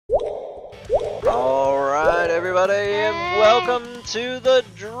Alright, everybody, and welcome to the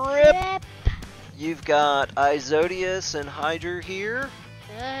drip. You've got Izodius and Hydrew here.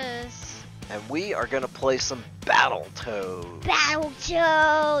 Yes. And we are going to play some Battletoads.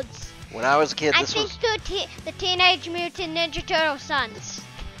 Battletoads. When I was a kid, this was... the Teenage Mutant Ninja Turtle sons.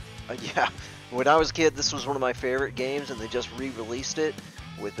 Yeah. When I was a kid, this was one of my favorite games, and they just re-released it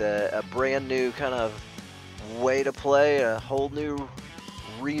with a brand new kind of way to play, a whole new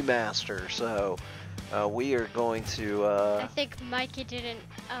remaster. So we are going to I think Mikey didn't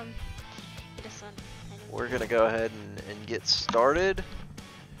get a son. We're gonna go ahead and get started,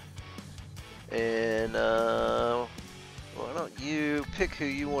 and why don't you pick who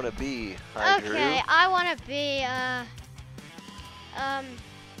you want to be, Hydrew? Okay, I want to be I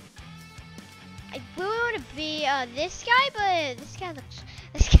really want to be this guy, but this guy looks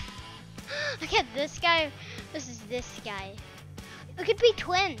look at this guy. This is this guy. We could be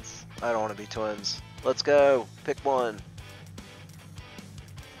twins. I don't want to be twins. Let's go. Pick one.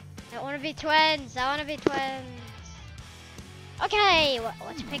 I want to be twins. I want to be twins. Okay,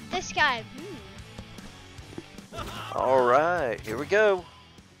 let's pick this guy. All right, here we go.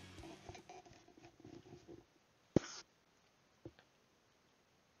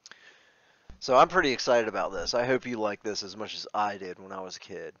 So I'm pretty excited about this. I hope you like this as much as I did when I was a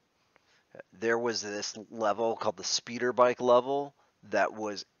kid. There was this level called the speeder bike level that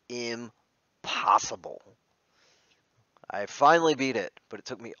was impossible. I finally beat it, but it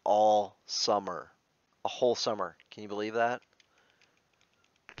took me all summer. A whole summer. Can you believe that?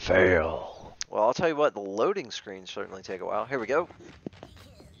 Fail. Well, I'll tell you what, the loading screens certainly take a while. Here we go.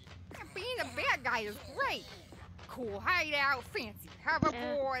 Being a bad guy is great. Cool hideout, fancy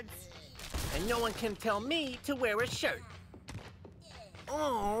hoverboards. And no one can tell me to wear a shirt.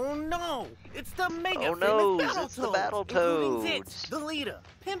 Oh no! It's the mega famous it's the Battletoads! Battletoads! Zitz, the leader,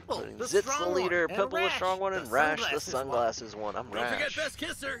 Pimple, the Zitz strong the leader, one, Pimple the Rash, strong one, and Rash the sunglasses one. I'm Don't Rash. forget Best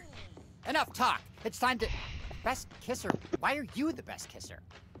Kisser! Enough talk. It's time to... Best kisser? Why are you the best kisser?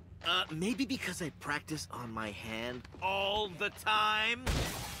 Maybe because I practice on my hand all the time?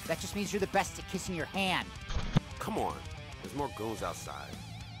 That just means you're the best at kissing your hand. Come on, there's more girls outside.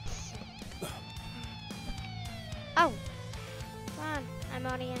 Oh, come on, I'm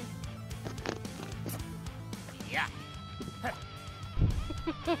already in. Yeah.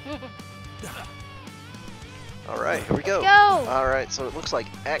 Alright, here we go. Let's go. Alright, so it looks like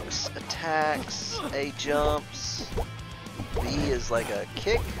X attacks, A jumps, B is like a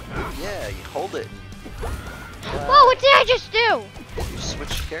kick. Yeah, you hold it. Whoa, what did I just do? You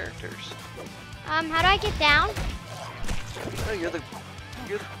switch characters. How do I get down? Oh, you're the...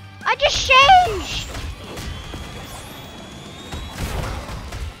 I just changed!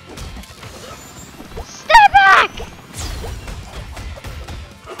 Stay back!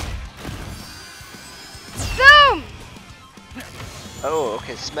 Boom! Oh,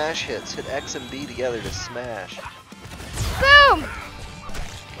 okay, smash hits. Hit X and B together to smash. Boom!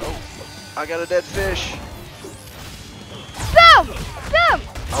 Oh, I got a dead fish. Boom! Boom!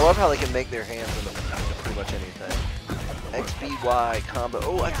 I love how they can make their hands into pretty much anything. X, B, Y combo.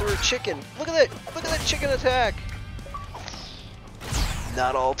 Oh, I threw a chicken. Look at that! Look at that chicken attack!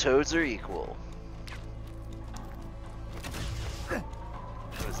 Not all toads are equal.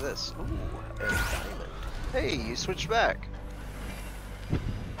 What is this? Ooh, a diamond. Hey, you switched back.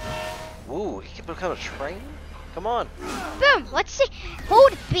 Ooh, he can become a train? Come on. Boom! Let's see.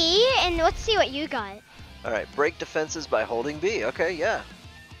 Hold B and let's see what you got. Alright, break defenses by holding B. Okay, yeah.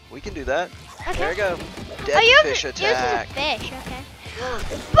 We can do that. Okay. There we go. Dead fish attack. Yours is a fish, okay.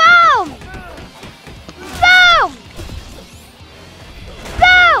 Boom! Boom!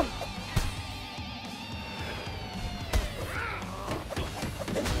 Boom!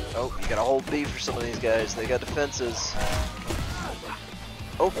 Oh, you gotta hold B for some of these guys. They got defenses.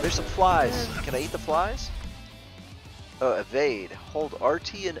 Oh, there's some flies. Can I eat the flies? Oh, evade. Hold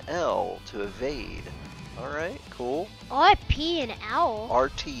RT and L to evade. Alright, cool. RP and L.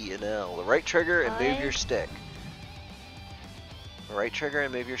 RT and L. The right trigger and move your stick. The right trigger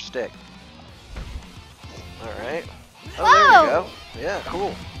and move your stick. Alright. Oh, there you go. Yeah,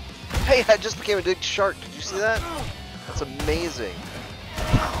 cool. Hey, I just became a big shark. Did you see that? That's amazing.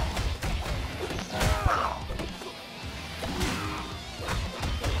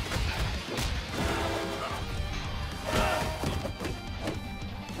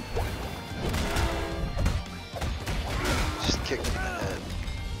 Just kicked him in the head.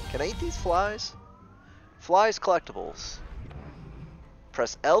 Can I eat these flies? Flies collectibles.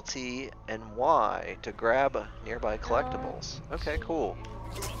 Press LT and Y to grab nearby collectibles. Okay, cool.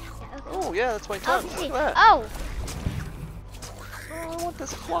 Oh yeah, that's my tongue. Look at that. Oh. I want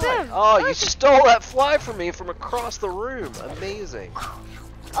this fly. Boom. Oh, you stole that fly from me from across the room. Amazing.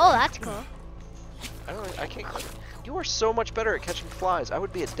 Oh, that's cool. I can't. You are so much better at catching flies. I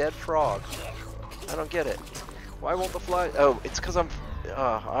would be a dead frog. I don't get it. Why won't the fly? Oh, it's because I'm.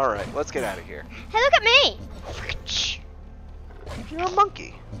 All right. Let's get out of here. Hey, look at me. You're a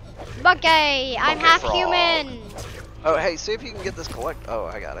monkey. Monkey, I'm Monkey half frog. human. Oh, hey, see if you can get this collect. Oh,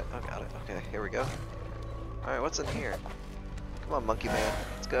 I got it. I got it. Okay, here we go. All right, what's in here? Come on, monkey man.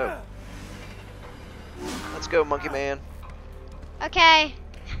 Let's go. Let's go, monkey man. Okay.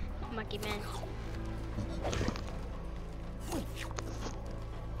 Monkey man.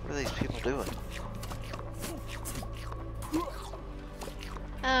 What are these people doing?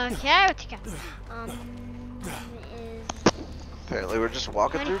 Okay, let's go. Is Apparently, we're just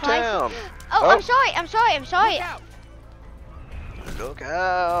walking through 25? town. Oh, I'm sorry. I'm sorry. I'm sorry. Look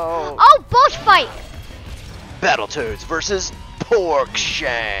out! Oh, boss fight. Battletoads versus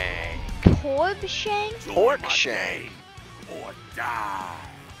Porkshank. Porkshank? Porkshank. Or die.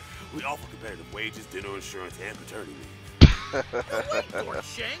 We offer competitive wages, dental insurance, and paternity leave.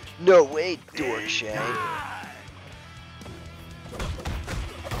 Porkshank? No way, Dorkshank.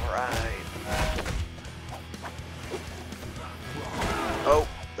 Alright. Oh,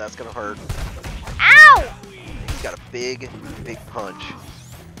 that's gonna hurt. Ow! He's got a big, big punch.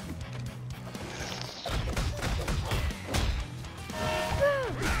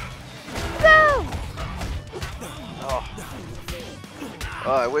 Boom! Oh.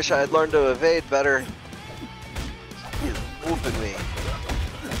 Oh, I wish I had learned to evade better. He's whooping me.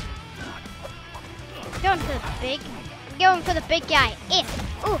 Going for the big. I'm going for the big guy.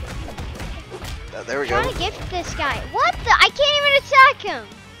 Ooh. There we go. Trying to gift this guy. What the? I can't even attack him.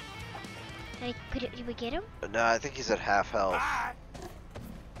 Did we get him? No, I think he's at half health.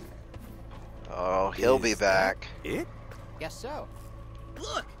 Oh, he'll be back. It? Guess so.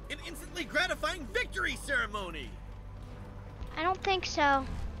 Look, an instantly gratifying victory ceremony. I don't think so.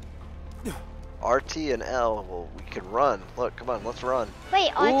 RT and L, well, we can run. Look, come on, let's run.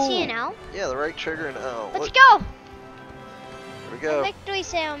 Wait, RT and L? Yeah, the right trigger and L. Let's Look, go. Here we go. Victory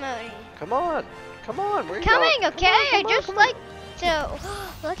ceremony. Come on. Come on. Where you Coming, going? okay? I just come on. like to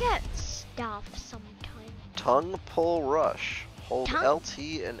look at stuff sometimes. Tongue pull rush. Hold Tongue? LT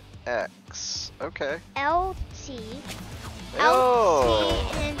and X. Okay. LT. Oh.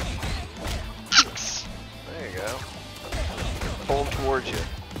 LT and X. There you go. Pull him towards you.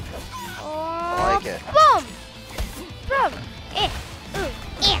 Oh, I like it. Boom. Boom.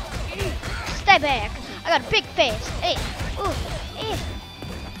 Stay back. I got a big face. Boom.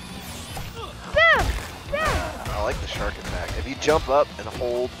 Boom. I like the shark attack. If you jump up and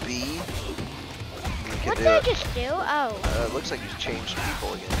hold B, you can What do did I it. just do? Oh. It looks like you changed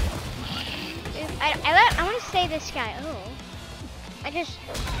people again. I want to say this guy. Oh. I just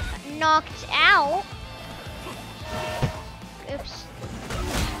knocked out. Oops.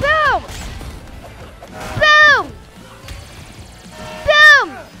 Boom! Boom!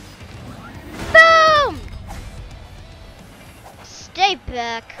 Boom! Boom! Stay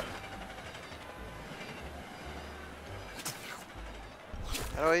back.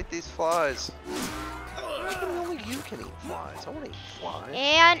 How do I eat these flies? I reckon only you can eat flies. I want to eat flies.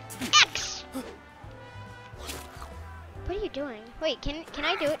 And X! What are you doing? Wait, can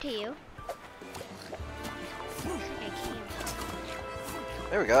I do it to you? I can't.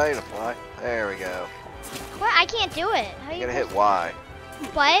 There we go. I ate a fly. There we go. What? I can't do it. How You you gotta hit Y.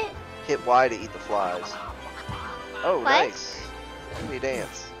 What? Hit Y to eat the flies. Oh, What? nice. Look at me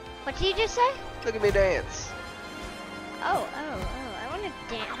dance. What did you just say? Look at me dance. Oh, I want to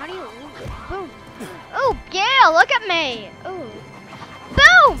dance. How do you? Ooh, boom. Oh, yeah, look at me. Ooh.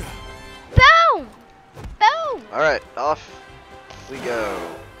 Boom! Boom! Boom! All right, off we go.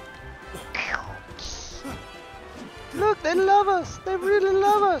 Look, they love us. They really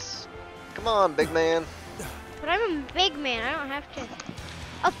love us. Come on, big man. But I'm a big man. I don't have to.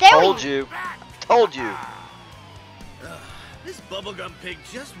 Oh, there we Told you. Told you. This bubblegum pig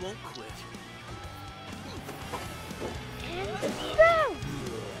just won't quit. And boom!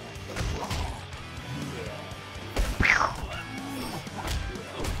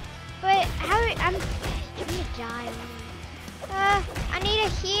 Wait, I'm gonna die. I need a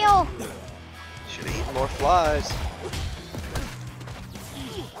heal. Should have eaten more flies.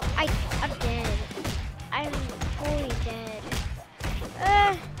 I'm dead. I'm fully dead.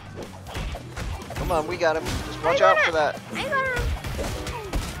 Come on, we got him. Just watch I out got for that. I got him.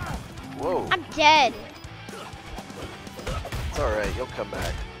 Whoa. I'm dead. It's all right. You'll come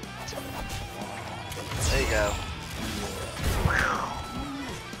back. There you go.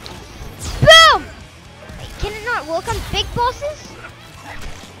 Boom! Can it not work on big bosses?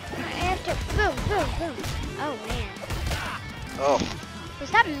 Boom, boom, boom. Oh, man. Oh.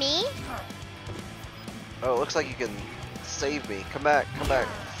 Was that me? Oh, it looks like you can save me. Come back, come back.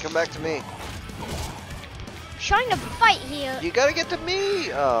 Come back to me. I'm trying to fight here. You gotta get to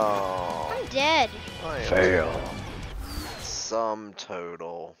me! Oh. I'm dead. Fail. Sum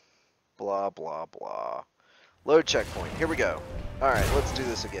total. Blah, blah, blah. Load checkpoint. Here we go. Alright, let's do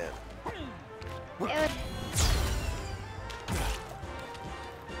this again. It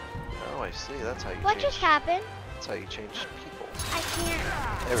Oh, I see. That's how you what change. just happened? That's how you change people. I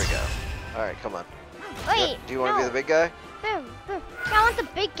can't. There we go. Alright, come on. Wait. Do you want to no. be the big guy? Boom, boom. No, I want the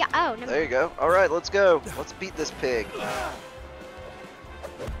big guy. Oh, no. There you go. Alright, let's go. Let's beat this pig.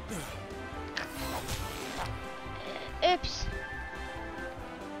 Oops.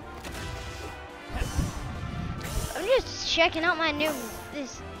 I'm just checking out my new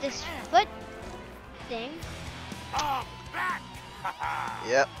this foot thing.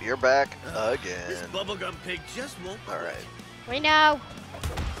 Yep, you're back This again. bubblegum pig just won't. Alright. We know.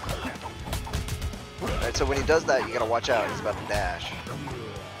 Alright, so when he does that, you gotta watch out. He's about to dash.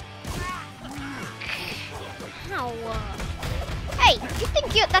 Oh. Hey, you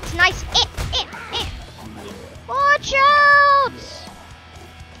think that's nice? Watch out!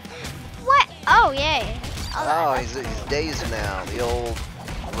 What? Oh, yay. Oh, he's dazed now. The old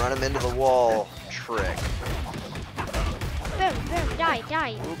run him into the wall trick. Boom, boom, die,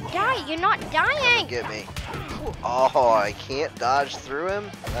 die. Die, you're not dying. Get me. Oh, I can't dodge through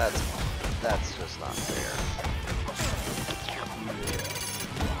him? That's just not fair.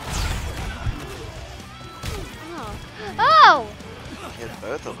 Oh. Oh! Hit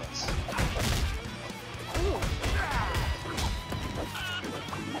both of us.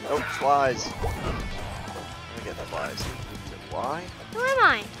 Oh, flies. Let me get the flies. Is it Y? Who am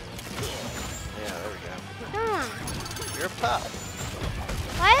I? Yeah, there we go. Come on. You're up top.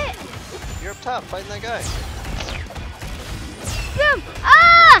 What? You're up top fighting that guy. Boom!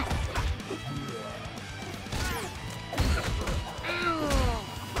 Ah! Ow.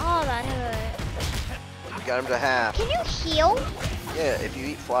 Oh, that hurt. You got him to half. Can you heal? Yeah, if you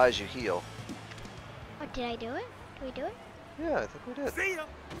eat flies, you heal. Oh, did I do it? Did we do it? Yeah, I think we did. See ya.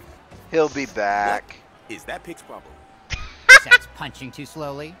 He'll be back. Is that pig's problem? That's punching too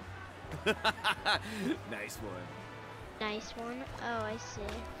slowly. Nice one. Nice one. Oh, I see.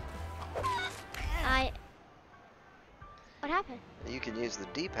 What happened? You can use the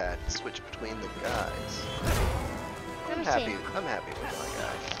D-pad to switch between the guys. Let me I'm happy. see. I'm happy with my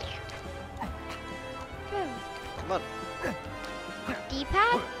guy. Boom. Come on.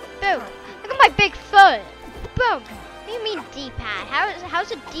 D-pad? Boom. Look at my big foot. Boom. What do you mean D-pad?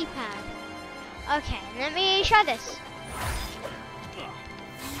 How's a D-pad? Okay, let me try this.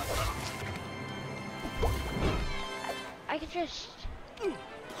 I could just. Oh.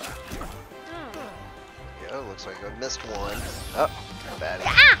 Yeah, looks like I missed one. Oh, baddie.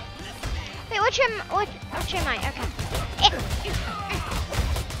 Ah! Wait, which am I? Okay.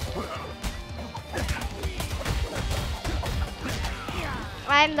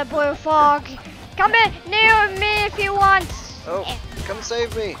 I'm the blue fog. Come in near me if you want. Oh, come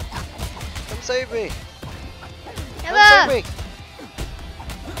save me. Come save me. Come Hello. save me.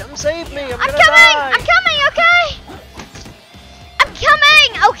 Come save me. I'm I'm gonna coming! die. I'm coming, okay? I'm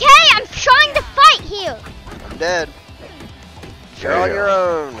coming, okay? I'm trying to fight here. I'm dead. You're on your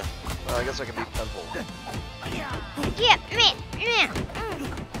own. Well, I guess I can be Pimple. Yeah, man.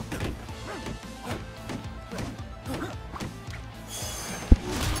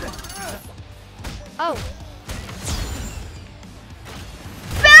 Oh.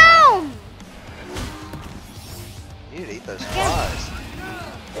 Boom! You'd eat those flies.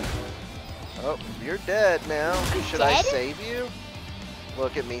 Oh, you're dead now. Should I dead? save you?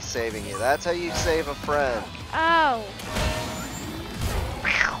 Look at me saving you. That's how you save a friend. Oh.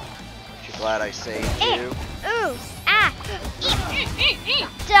 Aren't you glad I saved you? Ooh. Ah.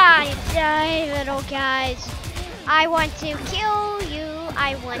 Die, little guys. I want to kill you.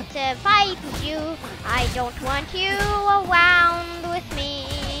 I want to fight you. I don't want you around with me.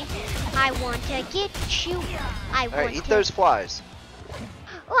 I want to get you. I want Alright, eat to. those flies.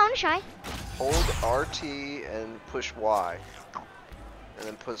 Oh, I want to try. Hold RT and push Y. And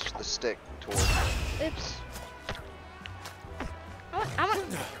then push the stick towards you. Oops.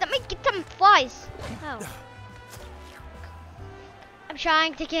 Let me get some flies. Oh. I'm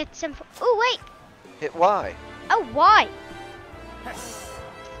trying to get some. Oh, wait. Hit Y. Oh, why?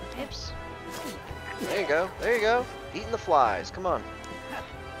 Oops. There you go. There you go. Eating the flies. Come on.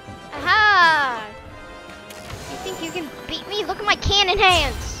 Aha! You think you can beat me? Look at my cannon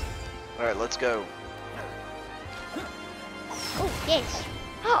hands. Alright, let's go. Oh, yes.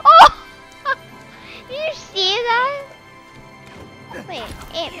 Oh! you see that? Wait,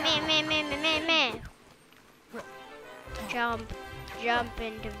 man. Jump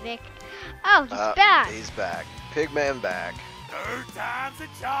into Vic. Oh, he's back. He's back. Pigman back. Third time's a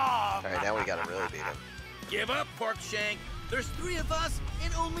charm. Alright, now we gotta really beat him. Give up, Porkshank. There's 3 of us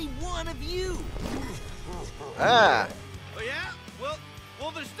and only 1 of you. Ah! Oh yeah? Well,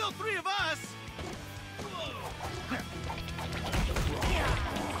 there's still 3 of us.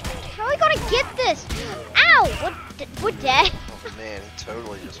 How are we gonna get this? Ow! We're dead. Oh man, he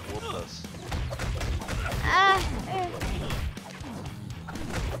totally just whooped us.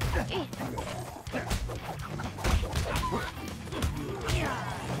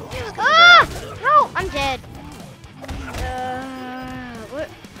 Help! I'm dead. What?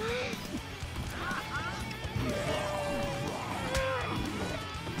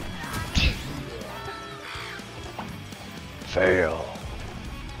 Fail.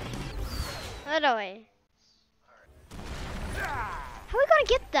 How do I? How are we gonna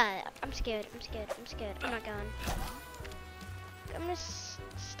get that? I'm scared. I'm not going. I'm gonna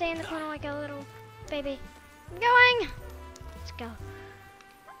stay in the corner like a little baby. I'm going. Let's go.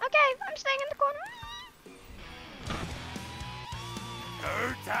 Okay, I'm staying in the corner.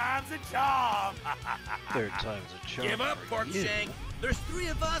 Third time's a charm. Third time's a charm. Give up, for you. Porkshank. There's 3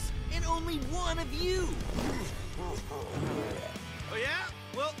 of us and only 1 of you. Oh yeah?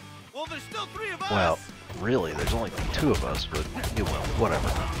 Well, there's still 3 of us. Well, really, there's only 2 of us, but you will, whatever.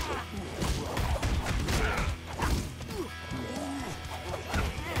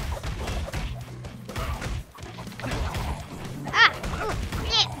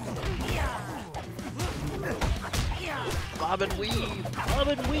 Bob and weave! Bob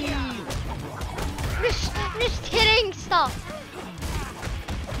and weave! I'm just hitting stuff.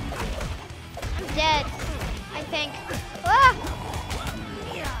 I'm dead. I think. Ah!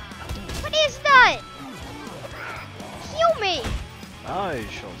 What is that? Heal me! I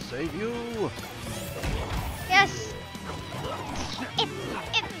shall save you! Yes.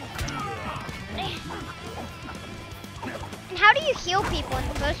 And how do you heal people in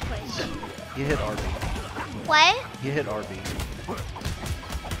the first place? You hit RB. What? You hit RB.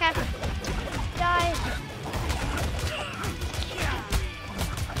 Okay. Die.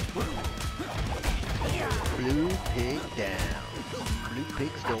 Blue pig down. Blue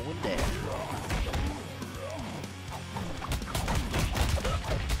pig's going down.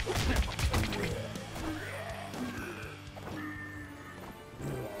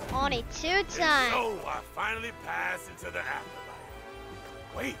 Only 2 times. So I finally passed into the afterlife.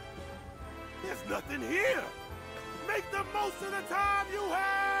 Wait, there's nothing here. Make the most of the time you have.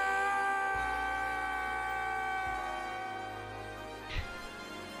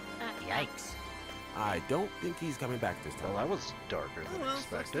 Yikes. I don't think he's coming back this time. Well, that was darker than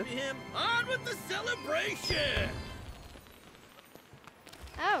expected. Him. On with the celebration.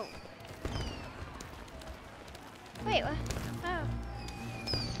 Oh. Wait, what? Oh.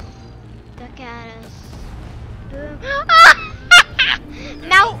 Look at us. Boom.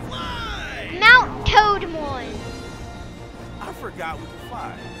 Mount Toadmon. I forgot we could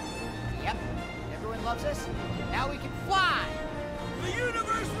fly. Yep. Everyone loves us. Now we can fly. The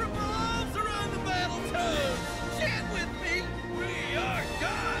universe revolves around the Battletoads. Chant with me. We are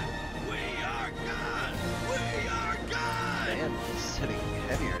God. We are God. We are God. Man, it's hitting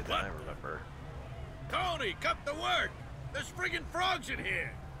heavier than I remember. Tony, come to work. There's friggin' frogs in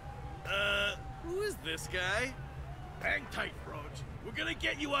here. Who is this guy? Hang tight, frogs. We're gonna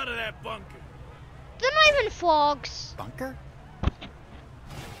get you out of that bunker. They're not even frogs. Bunker?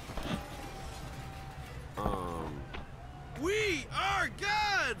 We are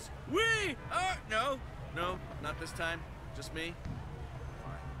gods! We are... No, not this time. Just me.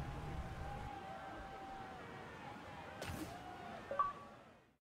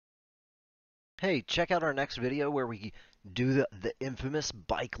 Hey, check out our next video where we do the infamous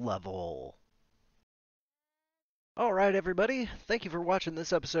bike level. Alright everybody, thank you for watching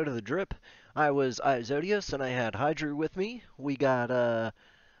this episode of The Drip. I was Izodius and I had Hydrew with me. We got a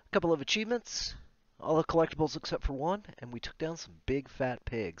couple of achievements, all the collectibles except for one, and we took down some big fat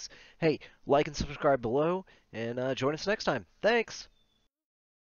pigs. Hey, like and subscribe below, and join us next time. Thanks!